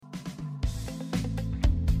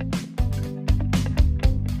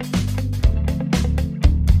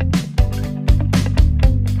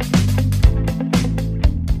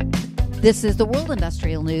This is the World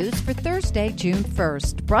Industrial News for Thursday, June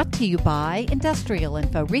 1st, brought to you by Industrial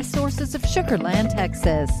Info Resources of Sugar Land,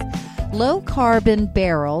 Texas. Low-carbon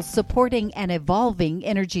barrels supporting an evolving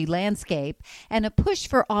energy landscape and a push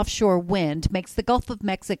for offshore wind makes the Gulf of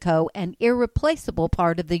Mexico an irreplaceable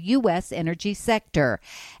part of the U.S. energy sector,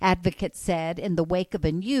 advocates said in the wake of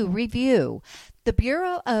a new review. The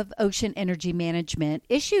Bureau of Ocean Energy Management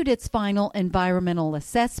issued its final environmental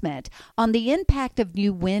assessment on the impact of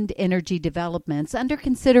new wind energy developments under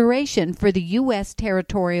consideration for the U.S.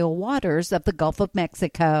 territorial waters of the Gulf of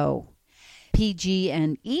Mexico.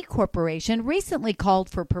 PG&E Corporation recently called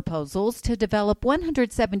for proposals to develop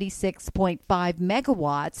 176.5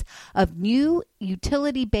 megawatts of new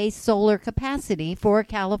utility-based solar capacity for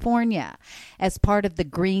California as part of the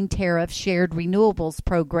Green Tariff Shared Renewables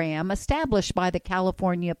program established by the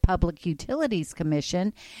California Public Utilities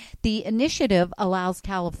Commission. The initiative allows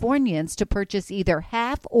Californians to purchase either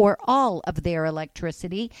half or all of their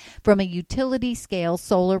electricity from a utility-scale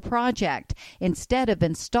solar project instead of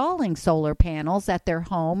installing solar panels at their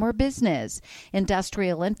home or business.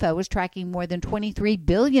 Industrial Info is tracking more than $23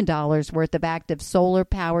 billion worth of active solar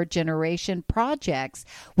power generation projects,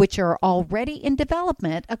 which are already in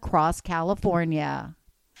development across California.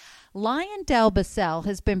 LyondellBasell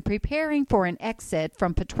has been preparing for an exit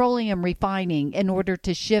from petroleum refining in order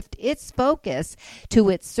to shift its focus to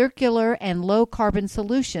its circular and low-carbon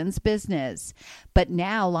solutions business. But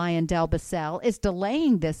now LyondellBasell is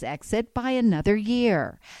delaying this exit by another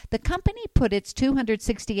year. The company put its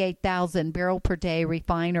 268,000 barrel per day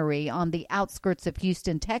refinery on the outskirts of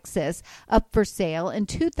Houston, Texas, up for sale in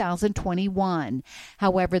 2021.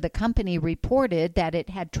 However, the company reported that it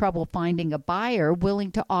had trouble finding a buyer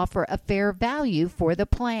willing to offer a fair value for the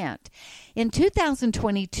plant. In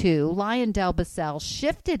 2022, LyondellBasell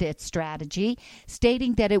shifted its strategy,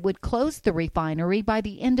 stating that it would close the refinery by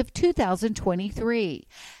the end of 2023.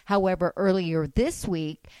 However, earlier this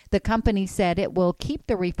week, the company said it will keep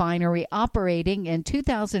the refinery operating in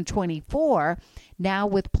 2024, now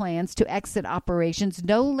with plans to exit operations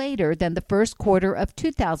no later than the first quarter of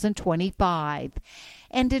 2025.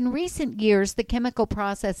 And in recent years, the chemical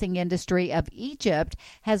processing industry of Egypt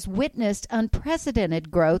has witnessed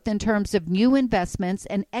unprecedented growth in terms of new investments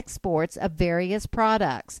and exports of various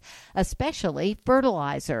products, especially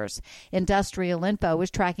fertilizers. Industrial Info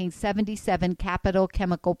is tracking 77 capital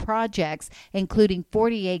chemical projects, including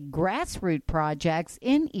 48 grassroots projects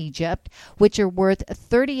in Egypt, which are worth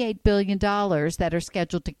 $38 billion that are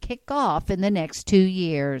scheduled to kick off in the next 2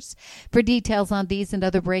 years. For details on these and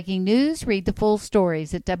other breaking news, read the full stories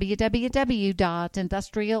at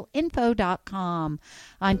www.industrialinfo.com.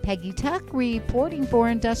 I'm Peggy Tuck, reporting for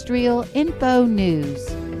Industrial Info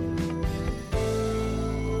News.